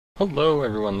Hello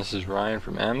everyone, this is Ryan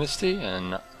from Amnesty,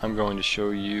 and I'm going to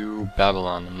show you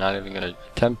Babylon. I'm not even going to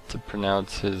attempt to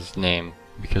pronounce his name,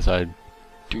 because I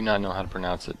do not know how to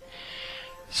pronounce it.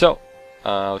 So,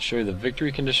 I'll show you the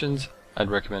victory conditions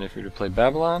I'd recommend if you were to play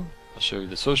Babylon. I'll show you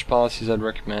the social policies I'd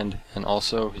recommend, and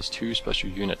also his two special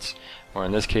units, or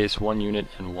in this case, one unit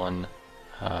and one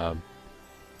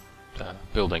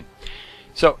building.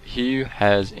 So, he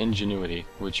has ingenuity,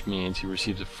 which means he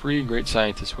receives a free Great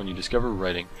Scientist when you discover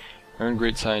writing. Earn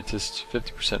Great Scientists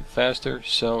 50% faster,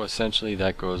 so essentially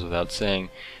that goes without saying.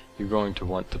 You're going to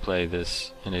want to play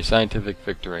this in a scientific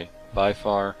victory, by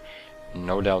far,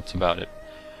 no doubts about it.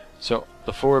 So,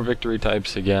 the four victory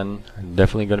types, again, are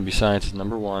definitely going to be Scientist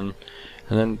number one,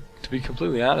 and then, to be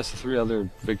completely honest, the three other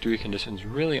victory conditions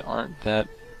really aren't that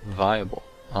viable.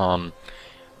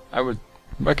 I would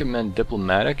recommend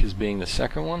Diplomatic as being the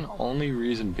second one. Only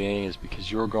reason being is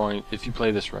because you're going, if you play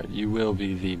this right, you will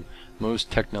be the most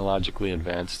technologically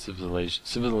advanced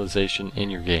civilization in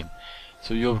your game.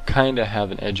 So you'll kind of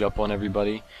have an edge up on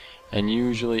everybody, and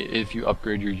usually if you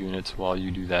upgrade your units while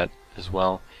you do that as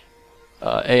well,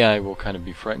 AI will kind of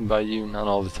be frightened by you, not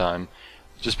all the time,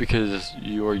 just because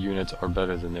your units are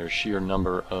better than their sheer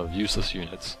number of useless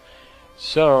units.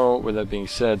 So, with that being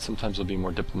said, sometimes they'll be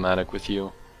more diplomatic with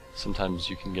you. Sometimes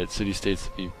you can get city-states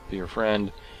to be your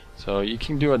friend. So you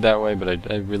can do it that way, but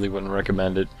I really wouldn't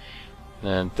recommend it.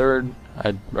 And third,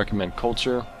 I'd recommend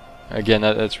Culture. Again,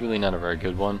 that's really not a very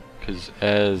good one, because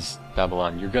as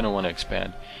Babylon, you're going to want to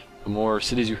expand. The more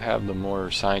cities you have, the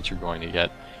more science you're going to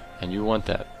get. And you want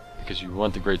that, because you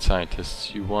want the great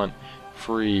scientists. You want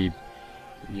free,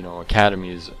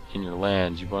 academies in your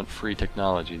lands. You want free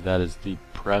technology. That is the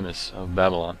premise of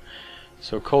Babylon.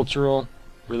 So cultural,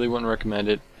 really wouldn't recommend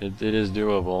it. It is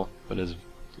doable, but it's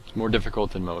more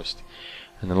difficult than most.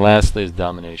 And then lastly is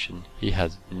Domination. He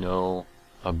has no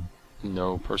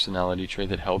personality trait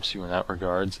that helps you in that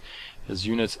regards. His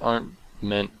units aren't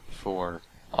meant for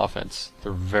offense.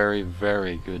 They're very,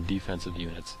 very good defensive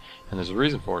units. And there's a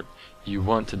reason for it. You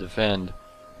want to defend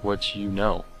what you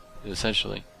know,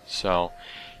 essentially. So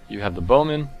you have the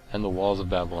Bowmen and the Walls of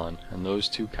Babylon, and those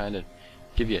two kind of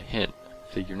give you a hint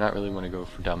that you're not really want to go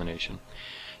for Domination.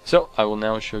 So, I will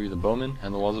now show you the Bowman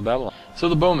and the Walls of Babylon. So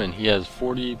the Bowman, he has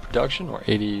 40 production, or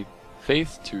 80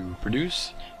 faith to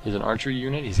produce. He's an archery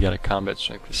unit. He's got a combat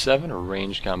strength of 7, a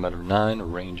ranged combat of 9, a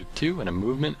range of 2, and a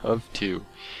movement of 2.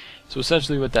 So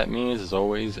essentially what that means is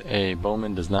always a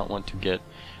Bowman does not want to get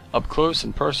up close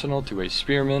and personal to a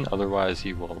spearman, otherwise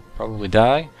he will probably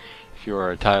die. If you are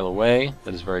a tile away,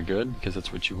 that is very good, because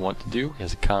that's what you want to do. He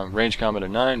has a range combat of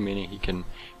 9, meaning he can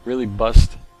really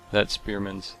bust that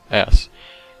spearman's ass.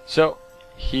 So,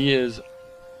 he is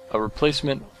a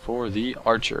replacement for the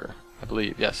Archer, I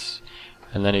believe, yes.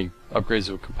 And then he upgrades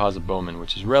to a Composite Bowman,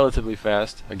 which is relatively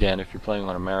fast. Again, if you're playing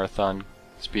on a marathon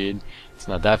speed, it's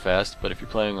not that fast, but if you're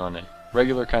playing on a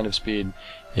regular kind of speed,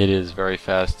 it is very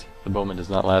fast. The Bowman does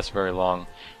not last very long,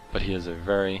 but he is a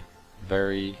very,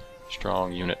 very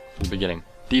strong unit from the beginning.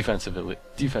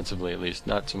 Defensively at least,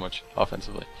 not so much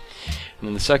offensively. And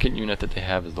then the second unit that they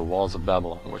have is the Walls of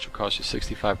Babylon, which will cost you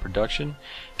 65 production,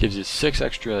 gives you 6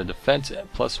 extra defense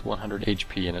at plus 100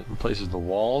 HP, and it replaces the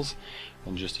walls.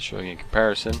 And just to show you in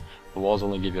comparison, the walls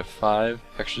only give you 5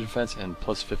 extra defense and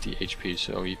plus 50 HP,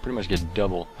 so you pretty much get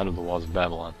double out of the Walls of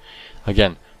Babylon.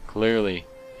 Again, clearly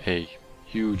a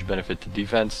huge benefit to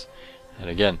defense, and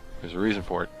again, there's a reason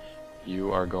for it.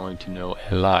 You are going to know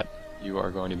a lot. You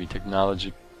are going to be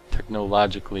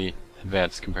technologically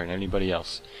advanced compared to anybody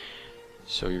else.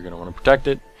 So you're going to want to protect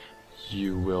it.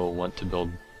 You will want to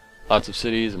build lots of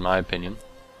cities, in my opinion.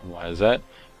 Why is that?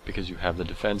 Because you have the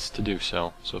defense to do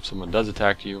so. So if someone does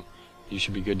attack you, you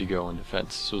should be good to go in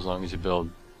defense. So as long as you build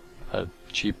a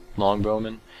cheap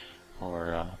longbowman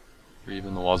or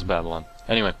even the Walls of Babylon.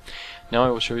 Anyway, now I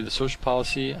will show you the social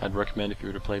policy I'd recommend if you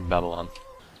were to play Babylon.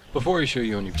 Before I show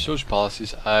you any social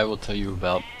policies, I will tell you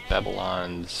about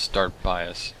Babylon's start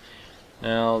bias.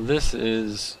 Now, this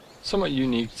is somewhat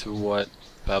unique to what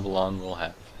Babylon will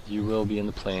have. You will be in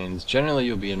the plains. Generally,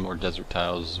 you'll be in more desert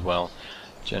tiles as well.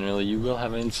 Generally, you will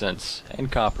have incense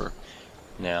and copper.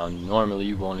 Now, normally,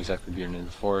 you won't exactly be in the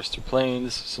forests or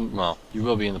plains. Well, you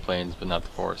will be in the plains, but not the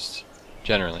forests.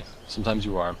 Generally. Sometimes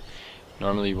you are.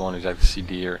 Normally, you won't exactly see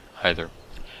deer either.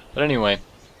 But anyway,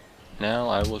 now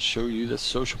I will show you the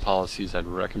social policies I'd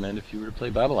recommend if you were to play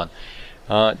Babylon.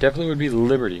 Definitely would be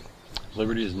Liberty.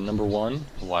 Liberty is number 1.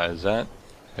 Why is that?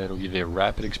 It'll give you a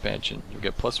rapid expansion. You'll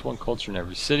get +1 culture in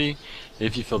every city.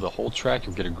 If you fill the whole track,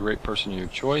 you'll get a great person of your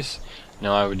choice.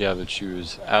 Now I would either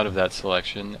choose out of that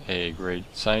selection a great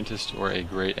scientist or a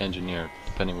great engineer,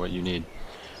 depending what you need.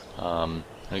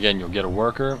 And again, you'll get a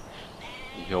worker,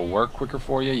 he'll work quicker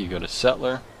for you. You go to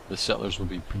settler, the settlers will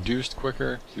be produced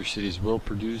quicker. Your cities will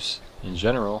produce, in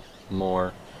general,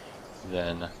 more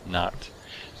than not.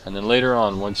 And then later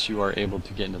on, once you are able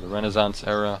to get into the Renaissance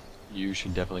era, you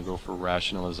should definitely go for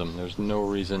rationalism. There's no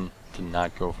reason to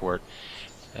not go for it.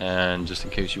 And just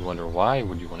in case you wonder why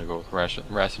would you want to go with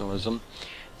rationalism,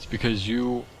 it's because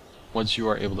once you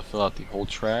are able to fill out the whole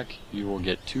track, you will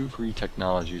get 2 free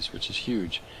technologies, which is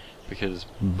huge, because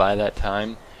by that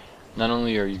time, not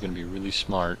only are you going to be really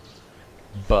smart,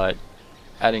 but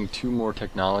adding 2 more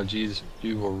technologies,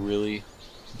 you will really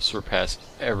surpass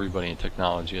everybody in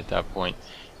technology at that point,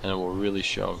 and it will really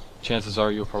show. Chances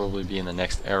are you'll probably be in the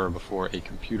next era before a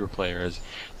computer player is.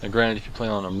 Now granted, if you play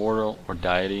on Immortal or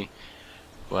Deity,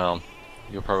 well,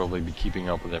 you'll probably be keeping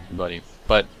up with everybody.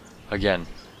 But again,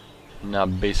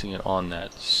 not basing it on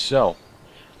that. So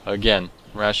again,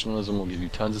 rationalism will give you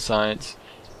tons of science,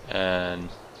 and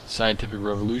scientific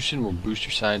revolution will boost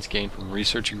your science gain from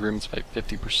research agreements by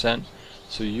 50%.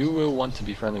 So you will want to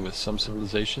be friendly with some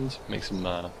civilizations, make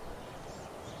some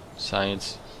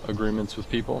science agreements with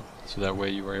people, so that way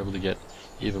you are able to get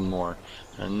even more.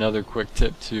 And another quick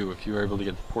tip too, if you are able to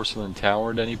get the porcelain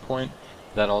tower at any point,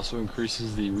 that also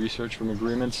increases the research from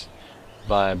agreements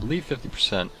by, I believe,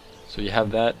 50%. So you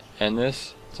have that and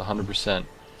this, it's 100%.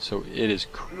 So it is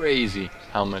crazy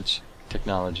how much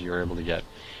technology you're able to get.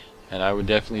 And I would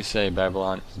definitely say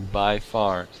Babylon is by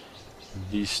far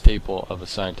the staple of a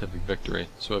scientific victory.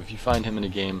 So if you find him in a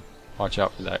game, watch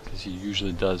out for that, because he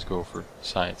usually does go for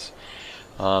science.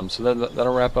 So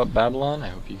that'll wrap up Babylon. I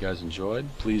hope you guys enjoyed.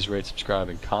 Please rate, subscribe,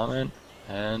 and comment,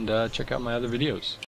 and check out my other videos.